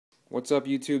What's up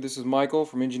YouTube? This is Michael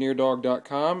from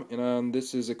EngineerDog.com, and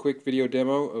this is a quick video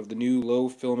demo of the new low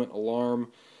filament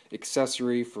alarm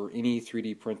accessory for any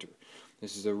 3D printer.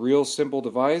 This is a real simple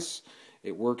device.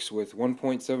 It works with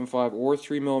 1.75 or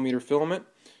 3mm filament.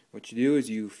 What you do is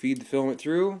you feed the filament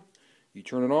through, you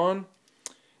turn it on,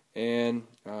 and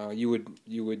you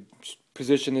would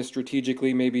position this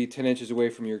strategically, maybe 10 inches away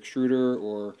from your extruder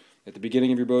or at the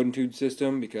beginning of your bowden tube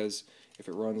system, because if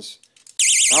it runs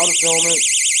out of filament,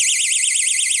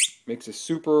 makes a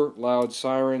super loud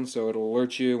siren, so it'll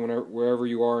alert you wherever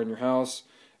you are in your house,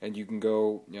 and you can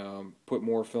go put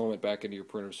more filament back into your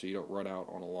printer so you don't run out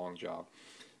on a long job.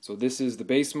 So this is the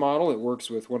base model. It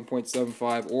works with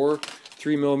 1.75 or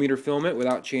 3mm filament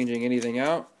without changing anything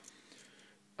out.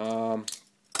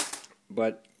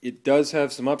 But it does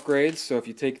have some upgrades, so if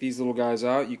you take these little guys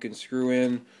out, you can screw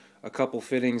in a couple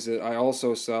fittings that I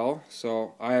also sell.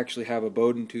 So I actually have a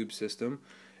bowden tube system,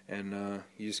 and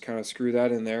you just kind of screw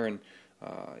that in there, and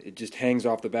it just hangs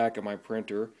off the back of my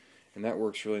printer, and that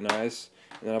works really nice.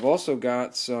 And then I've also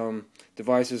got some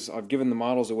devices. I've given the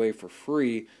models away for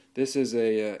free. This is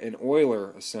an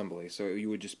oiler assembly, so you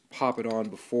would just pop it on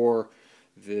before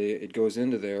it goes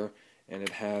into there, and it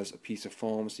has a piece of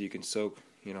foam so you can soak,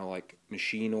 like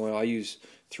machine oil. I use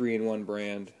 3-in-1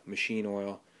 brand machine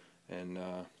oil, and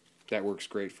that works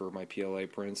great for my PLA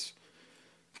prints.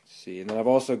 See, and then I've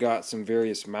also got some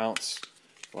various mounts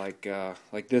like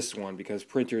this one, because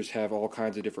printers have all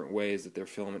kinds of different ways that their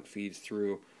filament feeds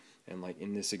through, and like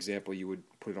in this example you would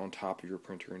put it on top of your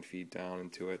printer and feed down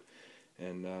into it,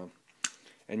 and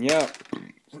yeah,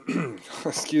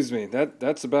 excuse me,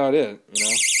 that's about it,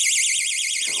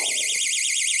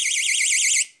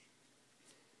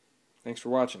 Thanks for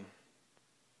watching.